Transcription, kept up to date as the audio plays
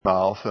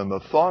mouth and the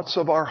thoughts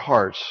of our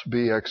hearts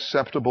be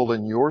acceptable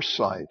in your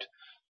sight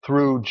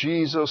through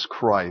Jesus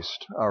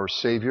Christ, our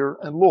Savior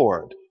and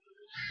Lord.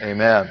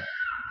 Amen.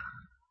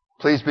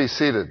 Please be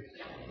seated.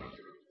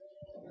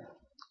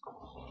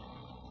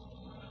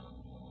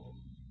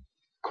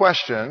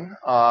 Question.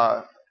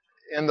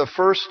 In the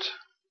first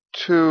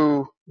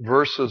two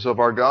verses of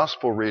our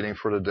gospel reading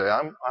for today,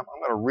 I'm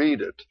going to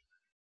read it.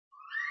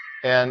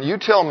 And you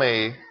tell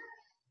me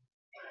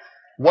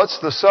what's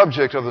the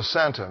subject of the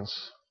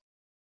sentence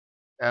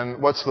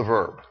and what's the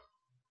verb.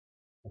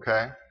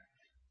 Okay?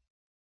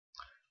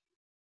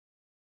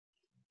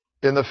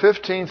 In the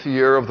 15th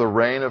year of the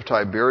reign of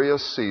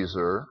Tiberius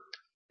Caesar,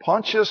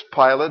 Pontius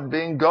Pilate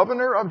being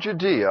governor of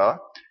Judea,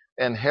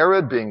 and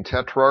Herod being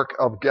tetrarch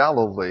of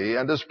Galilee,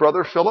 and his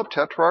brother Philip,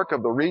 tetrarch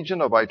of the region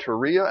of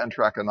Iturea and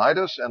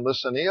Trachonitis, and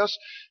Lysanias,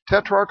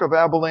 tetrarch of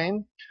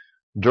Abilene,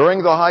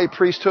 during the high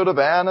priesthood of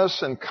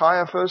Annas and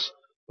Caiaphas,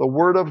 the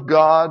word of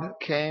God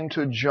came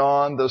to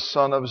John, the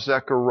son of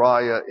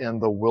Zechariah, in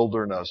the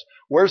wilderness.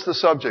 Where's the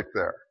subject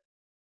there?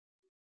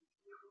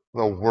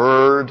 The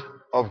word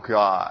of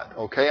God.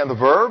 Okay, and the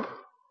verb?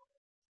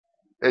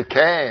 It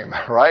came,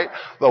 right?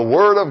 The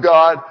word of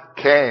God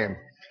came.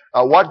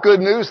 What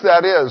good news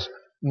that is.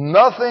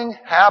 Nothing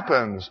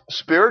happens,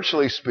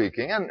 spiritually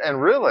speaking,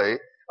 and really,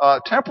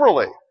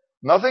 temporally.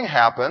 Nothing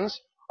happens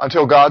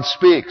until God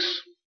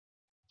speaks.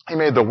 He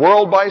made the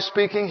world by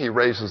speaking. He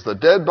raises the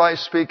dead by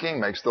speaking,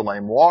 makes the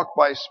lame walk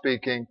by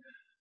speaking.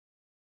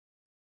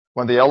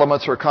 When the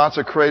elements are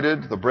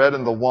consecrated, the bread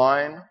and the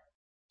wine,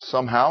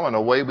 somehow in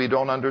a way we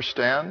don't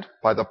understand,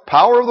 by the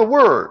power of the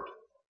Word,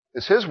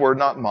 it's His Word,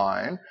 not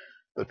mine,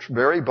 the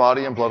very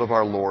body and blood of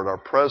our Lord are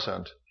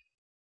present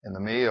in the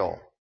meal.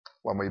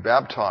 When we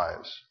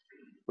baptize,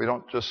 we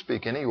don't just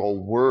speak any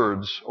old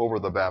words over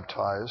the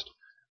baptized.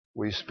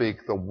 We speak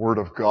the Word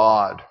of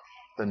God,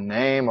 the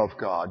name of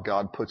God.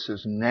 God puts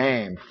His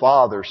name,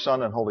 Father,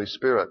 Son, and Holy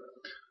Spirit,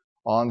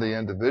 on the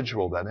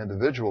individual. That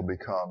individual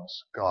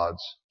becomes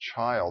God's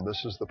child.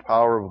 This is the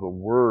power of the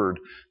Word.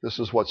 This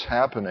is what's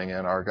happening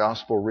in our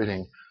gospel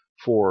reading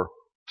for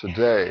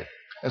today.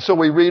 And so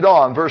we read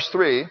on, verse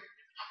 3,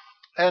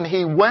 and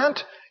he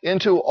went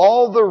into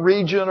all the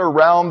region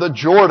around the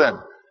Jordan.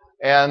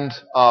 And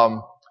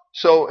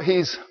so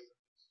he's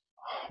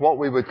what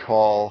we would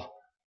call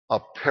a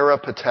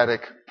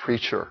peripatetic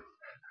preacher.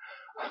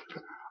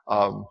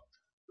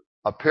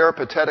 A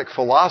peripatetic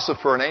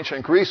philosopher in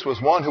ancient Greece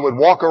was one who would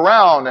walk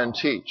around and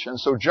teach. And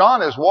so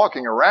John is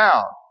walking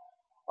around,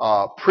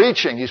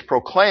 preaching, he's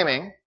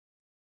proclaiming,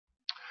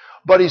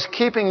 but he's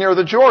keeping near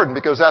the Jordan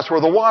because that's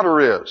where the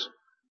water is.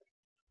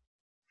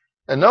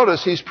 And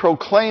notice he's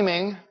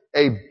proclaiming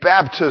a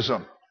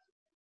baptism.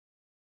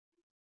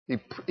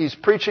 He's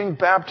preaching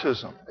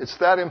baptism. It's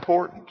that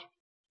important.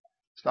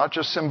 It's not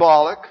just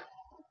symbolic.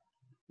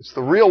 It's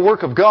the real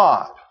work of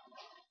God.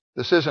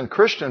 This isn't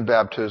Christian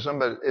baptism,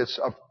 but it's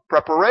a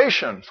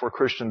preparation for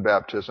Christian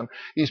baptism.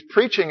 He's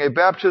preaching a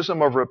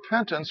baptism of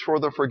repentance for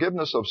the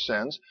forgiveness of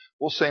sins.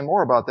 We'll say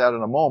more about that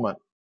in a moment.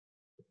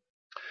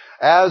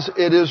 As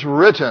it is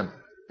written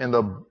in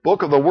the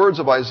book of the words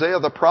of Isaiah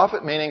the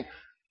prophet, meaning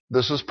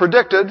this is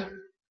predicted,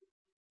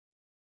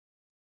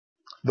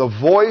 the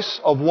voice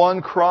of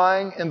one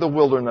crying in the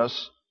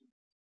wilderness,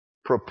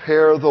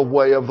 prepare the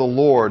way of the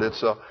Lord.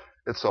 It's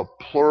a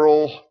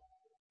plural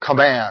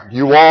command.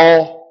 You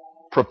all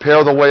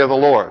prepare the way of the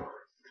Lord.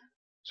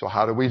 So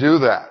how do we do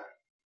that?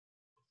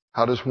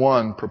 How does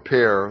one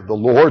prepare the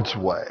Lord's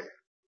way?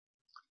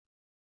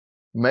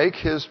 Make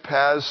His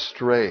paths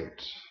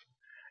straight.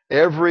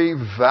 Every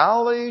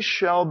valley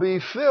shall be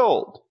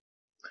filled,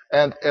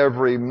 and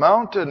every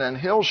mountain and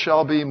hill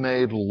shall be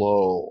made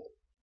low.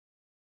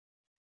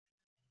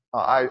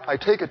 I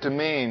take it to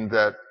mean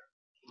that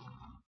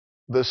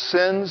the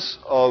sins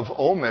of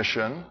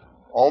omission,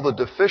 all the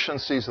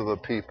deficiencies of the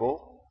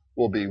people,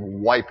 will be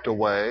wiped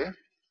away.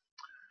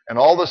 And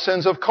all the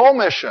sins of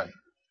commission,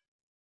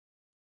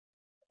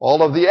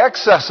 all of the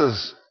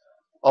excesses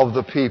of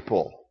the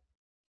people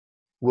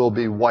will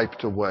be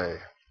wiped away.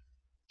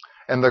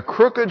 And the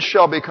crooked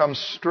shall become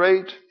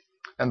straight,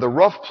 and the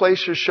rough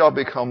places shall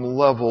become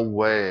level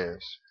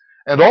ways.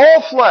 And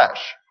all flesh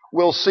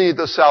will see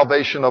the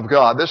salvation of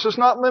God. This is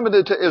not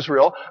limited to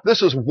Israel.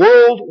 This is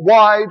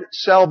worldwide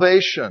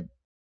salvation.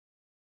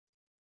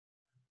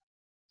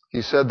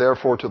 He said,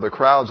 therefore, to the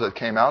crowds that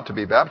came out to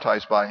be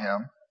baptized by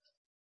Him,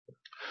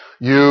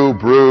 you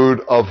brood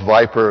of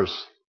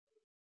vipers.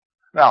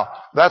 Now,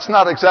 that's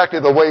not exactly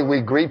the way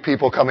we greet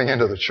people coming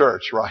into the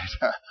church, right?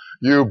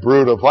 You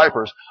brood of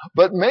vipers.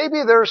 But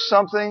maybe there's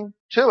something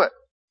to it.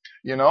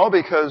 You know,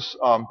 because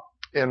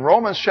in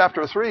Romans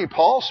chapter 3,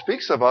 Paul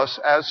speaks of us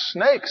as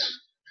snakes.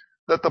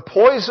 That the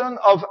poison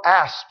of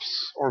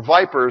asps or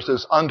vipers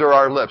is under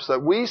our lips.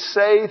 That we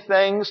say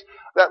things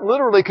that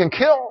literally can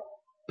kill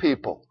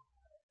people.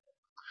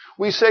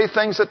 We say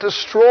things that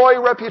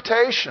destroy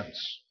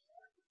reputations.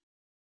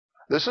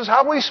 This is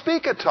how we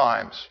speak at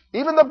times,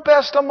 even the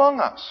best among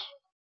us.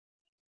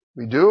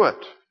 We do it.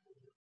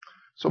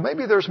 So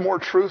maybe there's more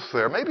truth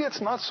there. Maybe it's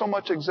not so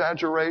much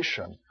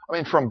exaggeration. I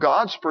mean, from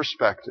God's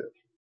perspective.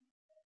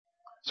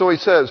 So he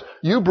says,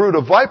 you brood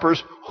of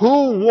vipers,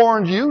 who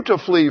warned you to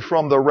flee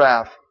from the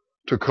wrath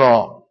to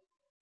come?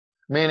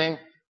 Meaning,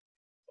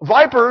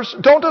 vipers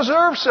don't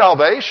deserve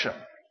salvation.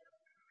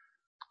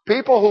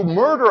 People who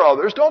murder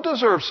others don't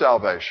deserve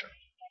salvation.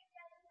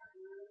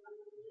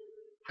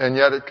 And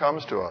yet it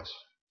comes to us.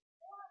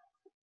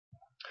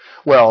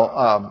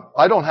 Well,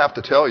 I don't have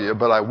to tell you,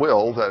 but I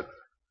will, that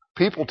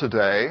people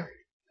today,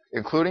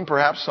 including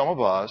perhaps some of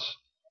us,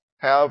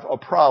 have a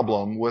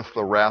problem with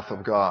the wrath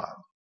of God.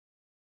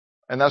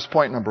 And that's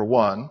point number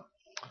one.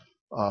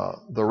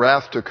 The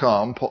wrath to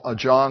come.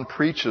 John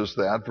preaches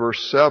that,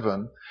 verse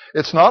 7.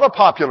 It's not a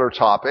popular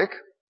topic.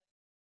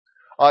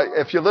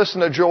 If you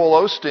listen to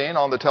Joel Osteen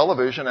on the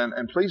television,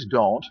 and please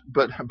don't,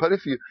 but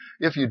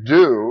if you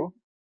do,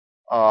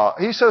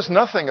 he says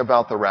nothing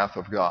about the wrath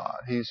of God.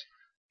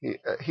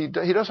 He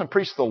doesn't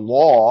preach the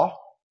law,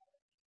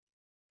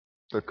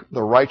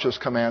 the righteous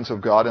commands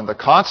of God, and the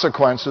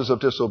consequences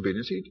of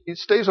disobedience. He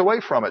stays away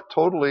from it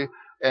totally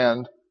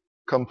and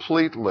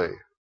completely.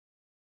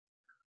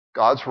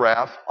 God's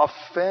wrath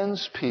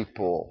offends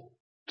people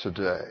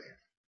today.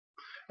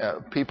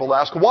 People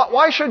ask,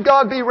 why should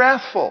God be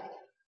wrathful?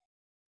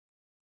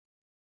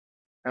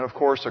 And of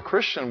course, a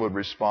Christian would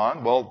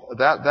respond, well,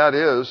 that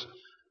is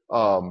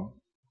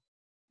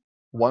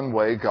one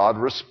way God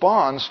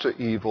responds to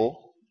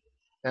evil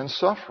and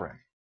suffering.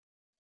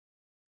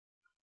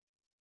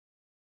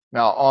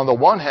 Now, on the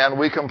one hand,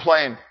 we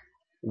complain,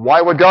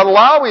 why would God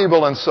allow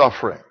evil and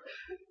suffering?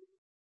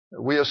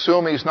 We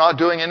assume He's not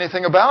doing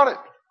anything about it.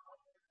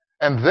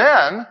 And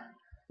then,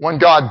 when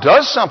God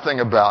does something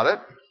about it,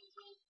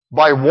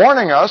 by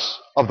warning us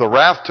of the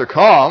wrath to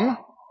come,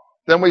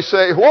 then we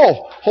say,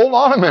 whoa, hold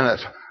on a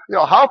minute.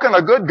 How can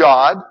a good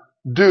God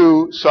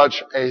do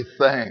such a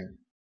thing?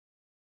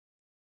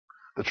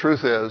 The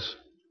truth is,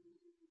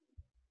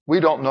 we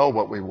don't know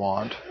what we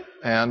want,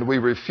 and we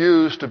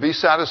refuse to be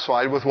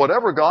satisfied with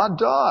whatever God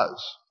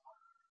does.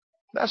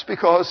 That's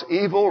because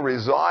evil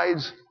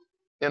resides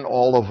in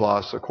all of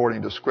us,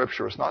 according to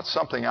Scripture. It's not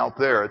something out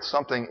there. It's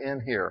something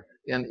in here,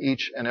 in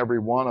each and every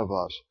one of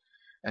us.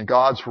 And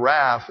God's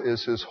wrath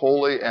is His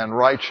holy and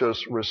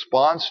righteous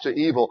response to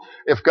evil.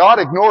 If God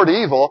ignored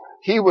evil,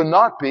 He would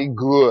not be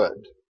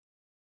good.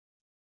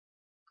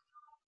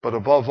 But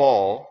above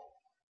all,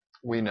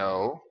 we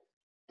know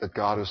that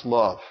God is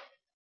love.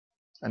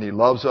 And He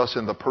loves us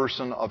in the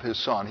person of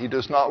His Son. He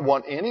does not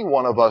want any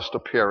one of us to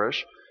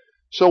perish.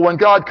 So when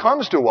God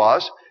comes to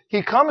us,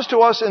 He comes to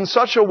us in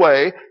such a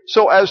way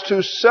so as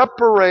to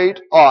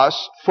separate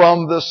us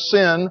from the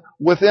sin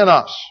within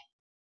us.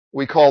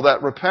 We call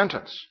that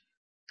repentance.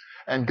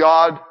 And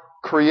God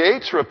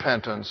creates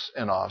repentance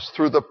in us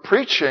through the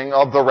preaching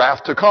of the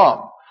wrath to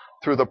come,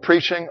 through the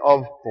preaching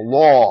of the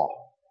law,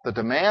 the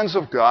demands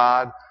of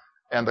God,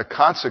 and the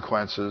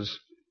consequences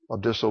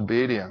of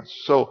disobedience.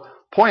 So,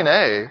 point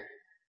A,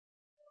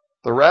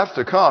 the wrath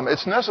to come,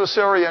 it's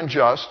necessary and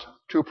just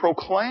to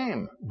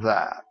proclaim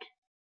that.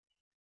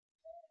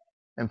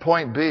 And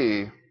point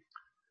B,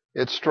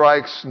 it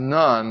strikes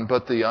none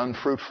but the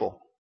unfruitful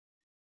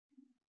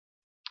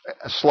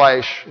 /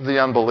 the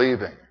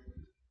unbelieving.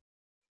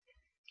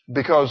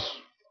 Because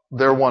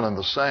they're one and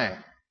the same.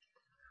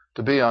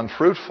 To be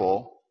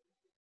unfruitful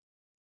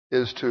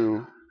is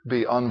to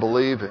be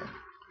unbelieving.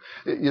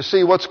 You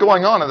see, what's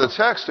going on in the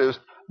text is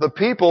the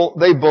people,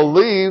 they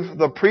believe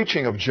the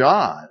preaching of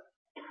John.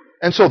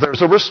 And so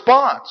there's a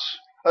response.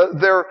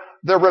 They're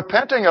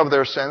repenting of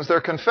their sins. They're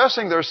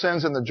confessing their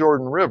sins in the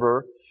Jordan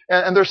River.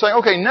 And they're saying,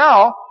 okay,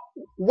 now,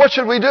 what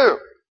should we do?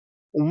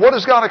 What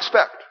does God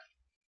expect?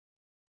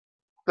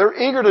 They're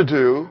eager to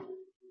do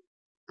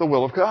the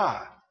will of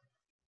God.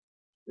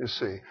 You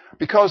see,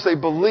 because they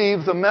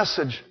believe the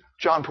message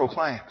John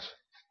proclaims.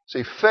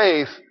 See,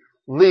 faith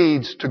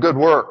leads to good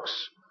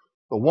works.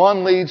 The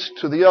one leads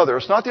to the other.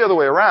 It's not the other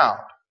way around.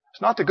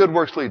 It's not the good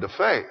works lead to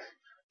faith.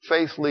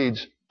 Faith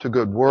leads to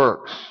good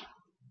works.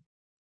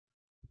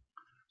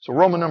 So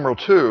Roman numeral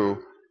 2,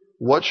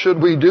 what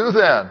should we do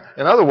then?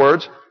 In other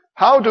words,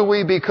 how do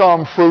we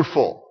become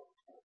fruitful?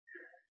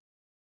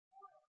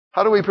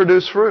 How do we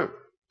produce fruit?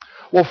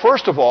 Well,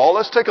 first of all,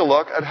 let's take a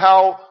look at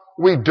how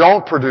we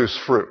don't produce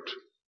fruit.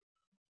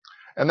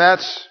 And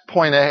that's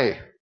point A.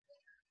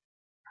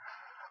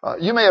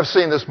 You may have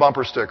seen this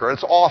bumper sticker.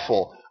 It's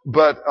awful,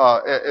 but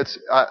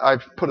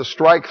I've put a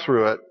strike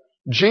through it.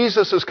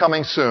 Jesus is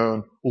coming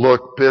soon.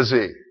 Look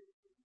busy.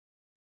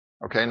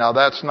 Okay, now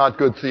that's not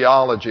good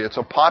theology. It's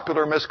a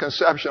popular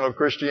misconception of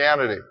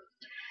Christianity.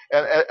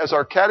 And as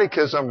our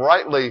catechism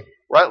rightly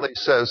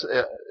says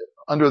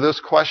under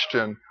this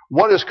question,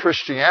 what is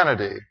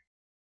Christianity?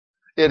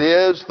 It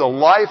is the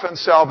life and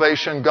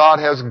salvation God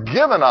has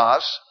given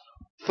us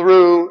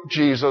through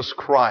Jesus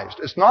Christ.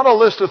 It's not a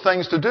list of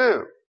things to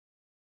do.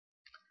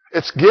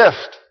 It's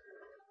gift.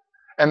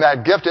 And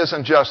that gift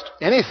isn't just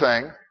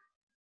anything.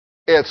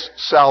 It's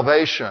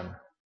salvation.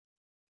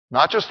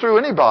 Not just through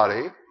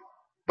anybody,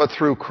 but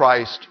through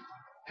Christ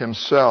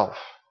Himself.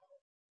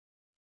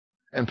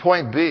 And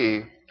point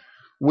B,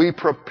 we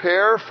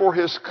prepare for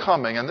His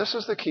coming, and this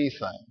is the key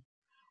thing.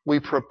 We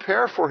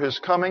prepare for His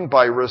coming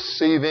by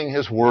receiving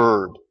His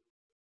Word,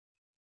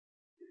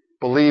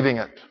 believing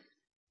it,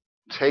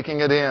 taking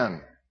it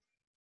in.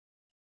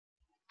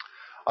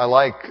 I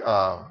like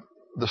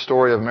the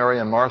story of Mary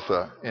and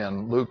Martha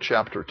in Luke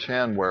chapter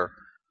 10, where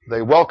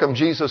they welcome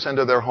Jesus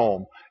into their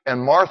home,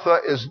 and Martha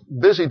is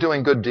busy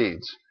doing good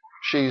deeds.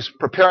 She's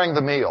preparing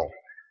the meal.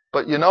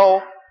 But you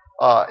know,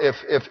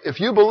 if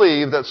you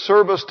believe that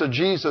service to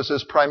Jesus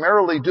is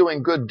primarily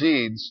doing good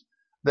deeds,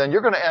 then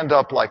you're going to end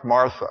up like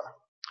Martha.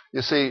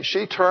 You see,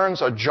 she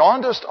turns a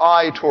jaundiced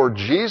eye toward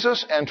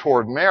Jesus and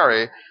toward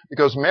Mary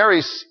because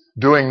Mary's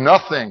doing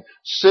nothing,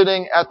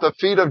 sitting at the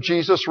feet of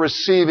Jesus,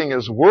 receiving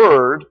His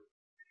Word.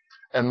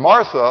 And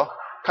Martha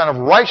kind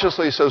of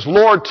righteously says,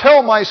 Lord,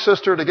 tell my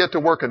sister to get to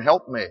work and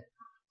help me.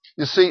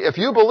 You see, if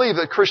you believe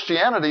that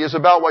Christianity is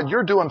about what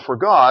you're doing for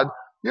God,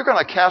 you're going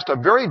to cast a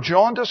very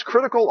jaundiced,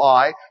 critical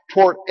eye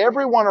toward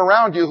everyone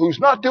around you who's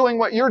not doing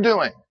what you're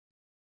doing.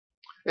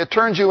 It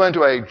turns you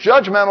into a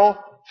judgmental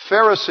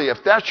Pharisee, if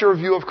that's your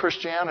view of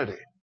Christianity.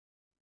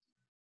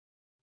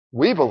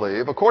 We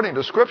believe, according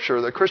to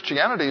Scripture, that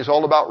Christianity is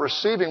all about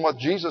receiving what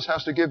Jesus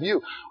has to give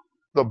you.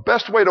 The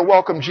best way to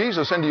welcome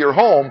Jesus into your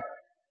home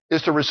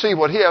is to receive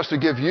what He has to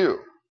give you.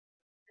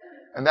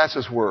 And that's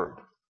His Word.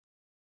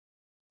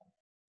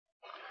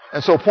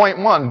 And so point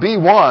 1,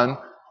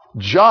 B1,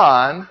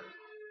 John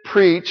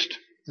preached,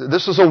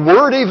 this is a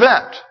Word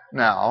event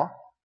now,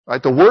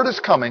 right? The Word is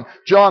coming.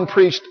 John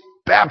preached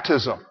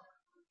baptism.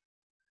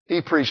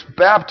 He preached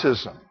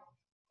baptism.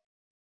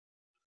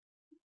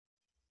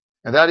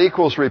 And that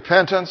equals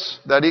repentance.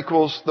 That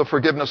equals the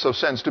forgiveness of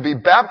sins.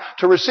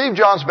 To receive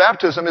John's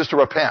baptism is to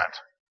repent.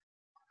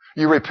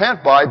 You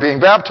repent by being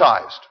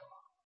baptized.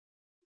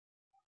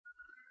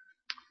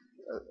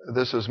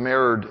 This is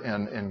mirrored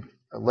in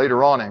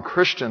later on in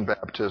Christian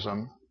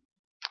baptism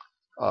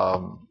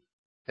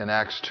in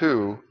Acts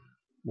 2,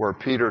 where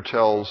Peter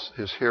tells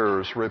his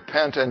hearers,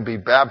 repent and be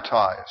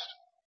baptized.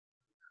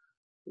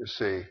 You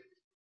see,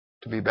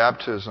 to be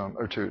baptized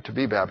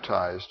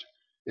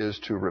is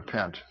to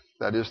repent.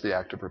 That is the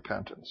act of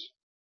repentance.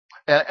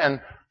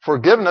 And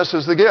forgiveness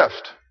is the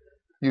gift.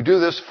 You do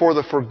this for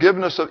the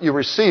forgiveness of, you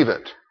receive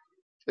it.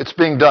 It's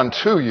being done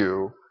to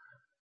you,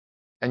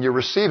 and you're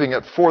receiving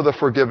it for the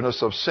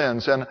forgiveness of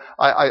sins. And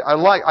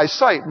I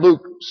cite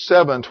Luke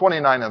 7,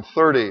 29 and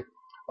 30,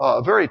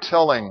 a very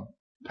telling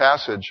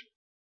passage.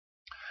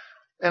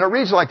 And it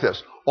reads like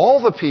this.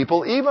 All the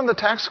people, even the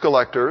tax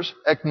collectors,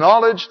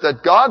 acknowledged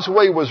that God's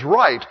way was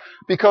right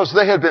because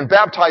they had been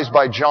baptized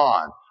by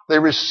John. They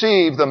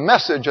received the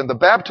message and the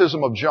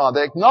baptism of John.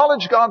 They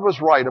acknowledged God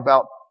was right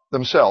about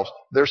themselves,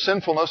 their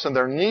sinfulness and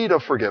their need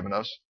of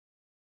forgiveness.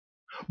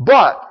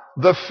 But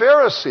the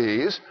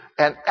Pharisees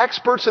and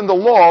experts in the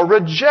law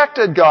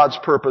rejected God's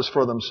purpose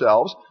for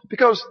themselves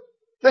because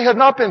they had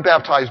not been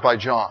baptized by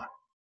John.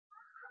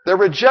 They're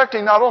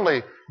rejecting not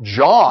only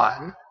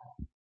John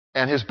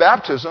and his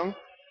baptism,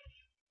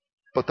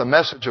 but the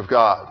message of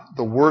God,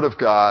 the Word of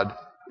God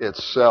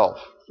itself,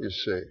 you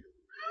see.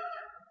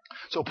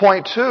 So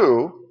point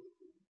 2,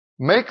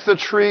 make the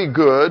tree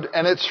good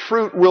and its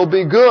fruit will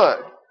be good.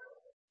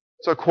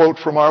 It's a quote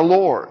from our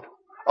Lord.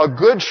 A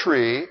good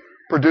tree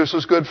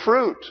produces good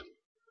fruit.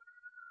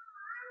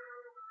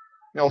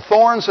 You know,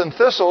 thorns and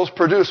thistles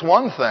produce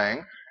one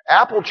thing.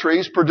 Apple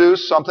trees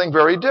produce something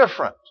very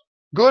different.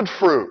 Good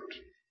fruit.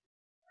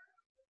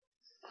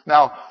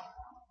 Now,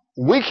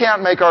 we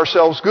can't make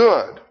ourselves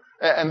good.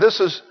 And this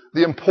is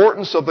the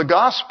importance of the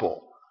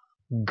gospel.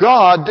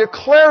 God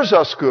declares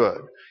us good.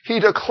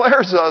 He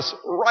declares us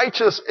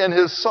righteous in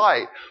His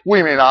sight.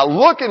 We may not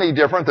look any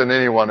different than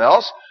anyone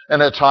else,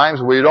 and at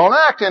times we don't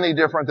act any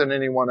different than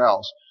anyone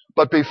else.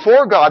 But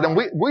before God, and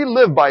we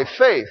live by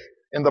faith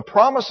in the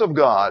promise of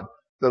God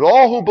that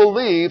all who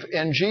believe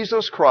in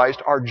Jesus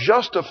Christ are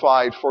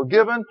justified,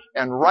 forgiven,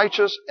 and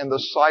righteous in the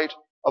sight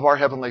of our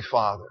Heavenly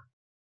Father.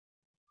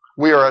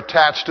 We are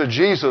attached to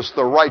Jesus,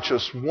 the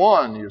righteous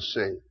one, you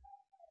see.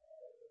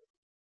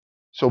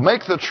 So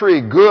make the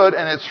tree good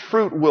and its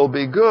fruit will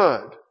be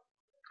good.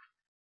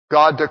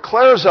 God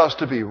declares us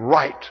to be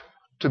right,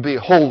 to be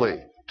holy,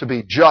 to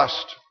be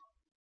just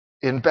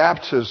in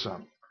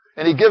baptism.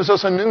 And He gives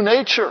us a new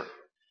nature.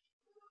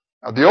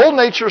 Now, the old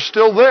nature is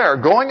still there,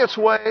 going its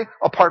way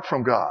apart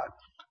from God.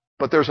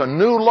 But there's a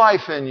new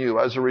life in you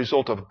as a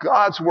result of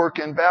God's work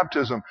in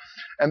baptism.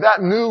 And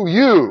that new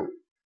you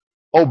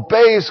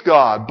obeys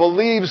God,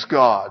 believes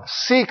God,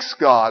 seeks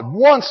God,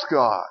 wants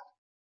God.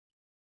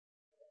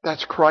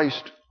 That's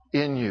Christ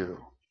in you.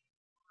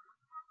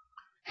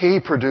 He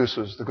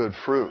produces the good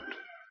fruit.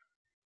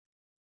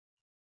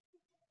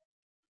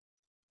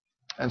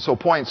 And so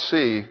point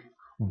C,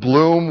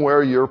 bloom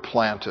where you're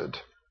planted.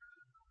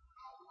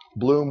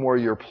 Bloom where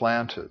you're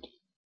planted.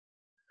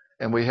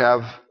 And we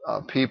have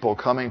people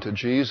coming to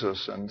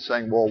Jesus and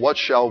saying, well, what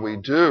shall we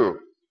do?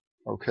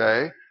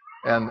 Okay?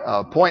 And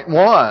point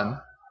 1,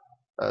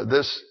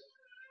 this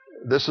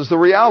is the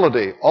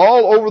reality.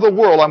 All over the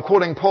world, I'm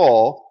quoting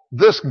Paul,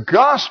 this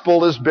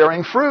gospel is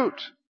bearing fruit.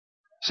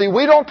 See,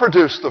 we don't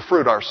produce the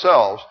fruit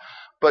ourselves,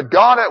 but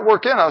God at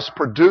work in us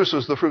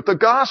produces the fruit. The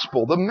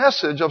gospel, the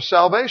message of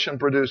salvation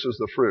produces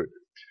the fruit.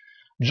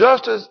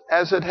 Just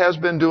as it has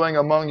been doing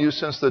among you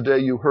since the day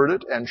you heard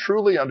it and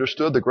truly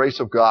understood the grace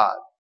of God.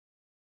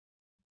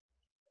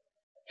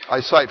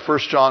 I cite 1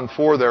 John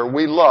 4 there.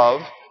 We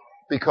love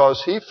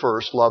because He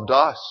first loved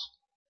us.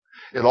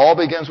 It all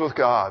begins with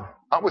God,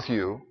 not with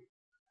you.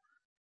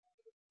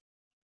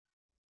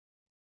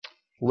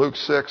 Luke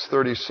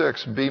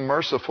 6:36, be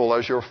merciful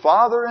as your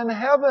Father in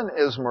heaven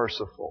is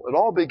merciful. It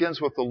all begins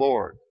with the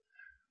Lord.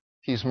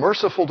 He's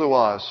merciful to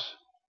us,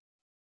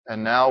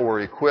 and now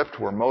we're equipped,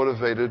 we're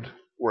motivated,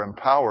 we're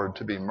empowered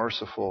to be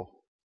merciful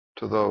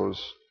to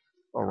those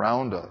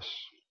around us.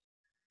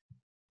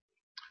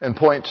 And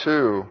point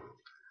 2,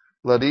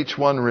 let each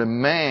one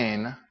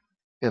remain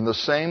in the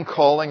same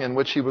calling in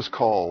which he was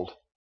called.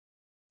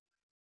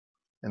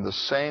 In the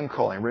same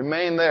calling.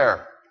 Remain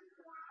there.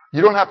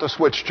 You don't have to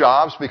switch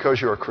jobs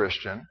because you're a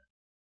Christian.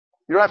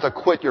 You don't have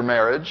to quit your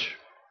marriage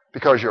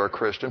because you're a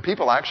Christian.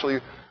 People actually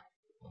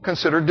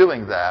consider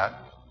doing that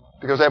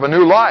because they have a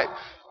new life.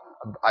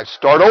 I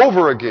start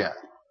over again.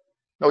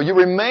 No, you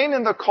remain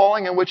in the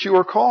calling in which you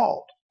were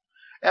called.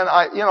 And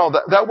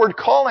that word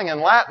calling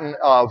in Latin,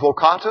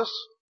 vocatus,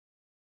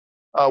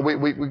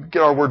 we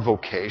get our word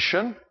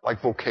vocation,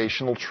 like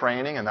vocational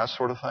training and that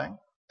sort of thing.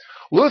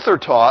 Luther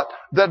taught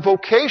that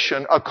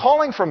vocation, a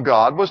calling from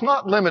God, was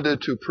not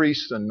limited to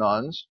priests and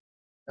nuns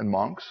and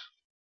monks.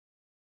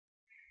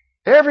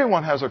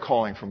 Everyone has a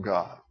calling from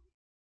God.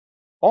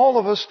 All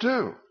of us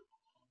do.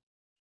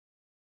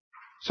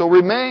 So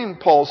remain,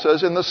 Paul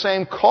says, in the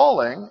same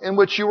calling in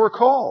which you were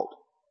called.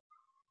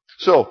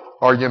 So,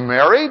 are you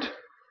married?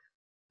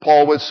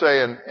 Paul would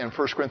say in 1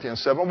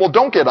 Corinthians 7, well,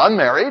 don't get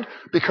unmarried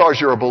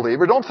because you're a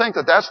believer. Don't think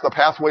that that's the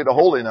pathway to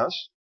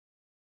holiness.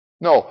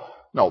 No.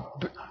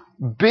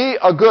 Be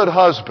a good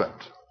husband.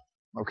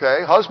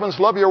 Okay? Husbands,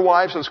 love your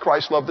wives as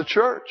Christ loved the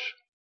church.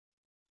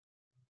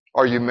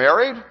 Are you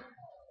married?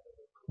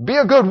 Be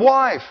a good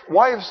wife.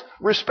 Wives,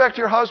 respect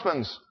your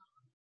husbands.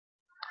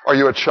 Are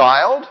you a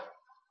child?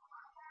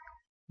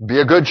 Be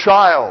a good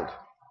child.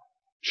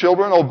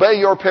 Children, obey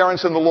your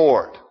parents in the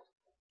Lord.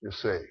 You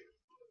see.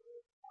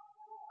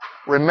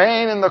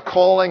 Remain in the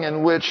calling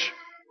in which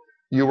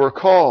you were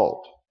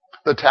called.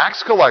 The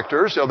tax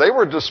collectors, they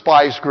were a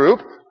despised group.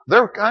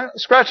 They're kind of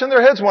scratching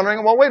their heads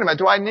wondering, well, wait a minute,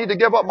 do I need to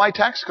give up my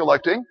tax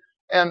collecting?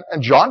 And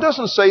John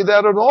doesn't say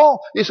that at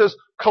all. He says,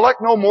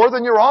 collect no more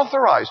than you're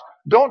authorized.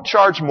 Don't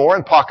charge more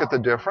and pocket the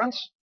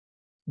difference.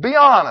 Be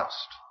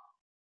honest.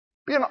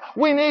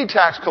 We need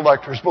tax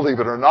collectors, believe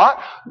it or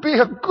not. Be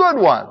a good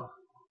one.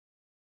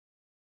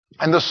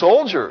 And the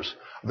soldiers,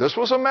 this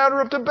was a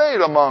matter of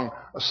debate among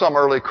some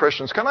early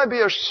Christians. Can I be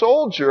a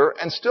soldier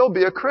and still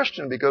be a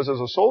Christian? Because as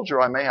a soldier,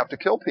 I may have to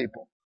kill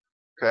people.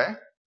 Okay?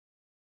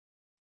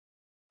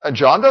 And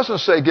John doesn't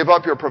say give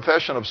up your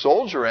profession of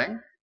soldiering.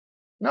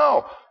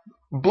 No.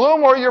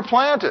 Bloom where you're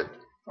planted.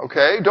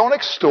 Okay? Don't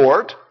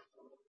extort.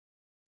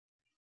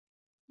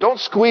 Don't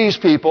squeeze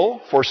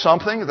people for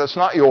something that's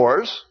not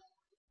yours.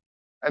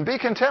 And be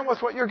content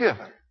with what you're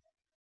given.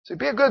 See,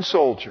 be a good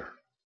soldier.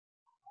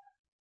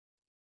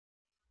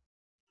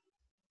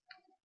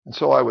 And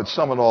so I would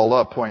sum it all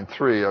up, point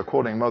 3,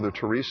 quoting Mother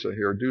Teresa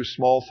here, do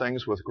small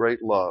things with great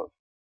love.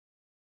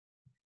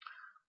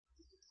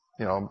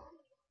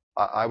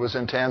 I was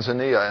in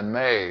Tanzania in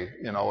May,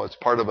 it's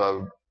part of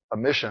a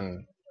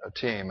mission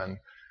team.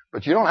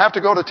 But you don't have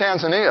to go to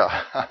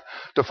Tanzania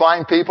to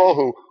find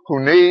people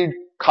who need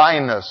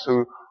kindness,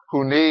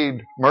 who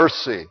need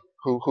mercy,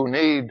 who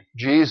need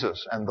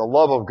Jesus and the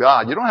love of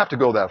God. You don't have to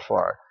go that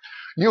far.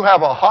 You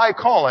have a high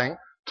calling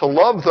to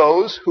love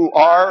those who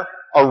are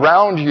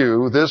around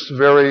you this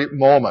very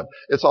moment.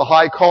 It's a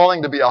high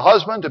calling to be a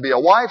husband, to be a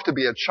wife, to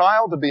be a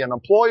child, to be an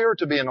employer,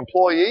 to be an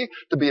employee,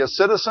 to be a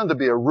citizen, to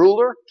be a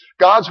ruler.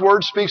 God's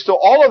Word speaks to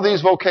all of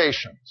these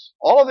vocations,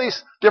 all of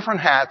these different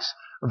hats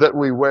that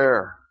we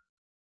wear.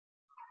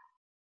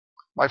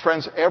 My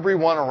friends,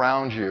 everyone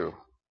around you,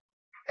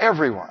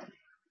 everyone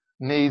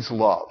needs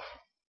love.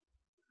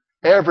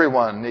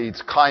 Everyone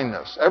needs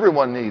kindness.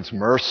 Everyone needs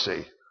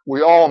mercy.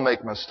 We all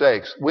make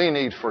mistakes. We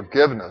need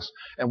forgiveness.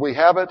 And we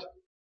have it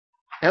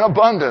in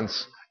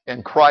abundance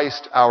in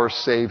Christ our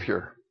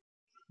Savior.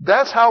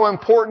 That's how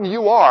important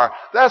you are.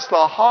 That's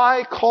the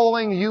high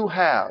calling you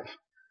have.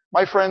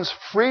 My friends,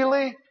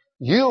 freely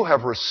you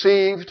have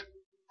received,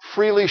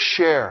 freely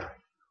share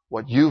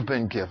what you've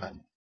been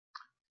given.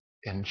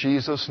 In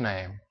Jesus'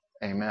 name,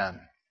 amen.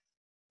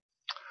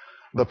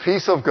 The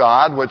peace of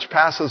God, which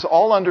passes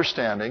all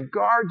understanding,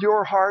 guard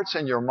your hearts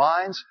and your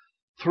minds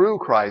through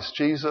Christ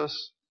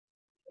Jesus.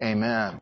 Amen.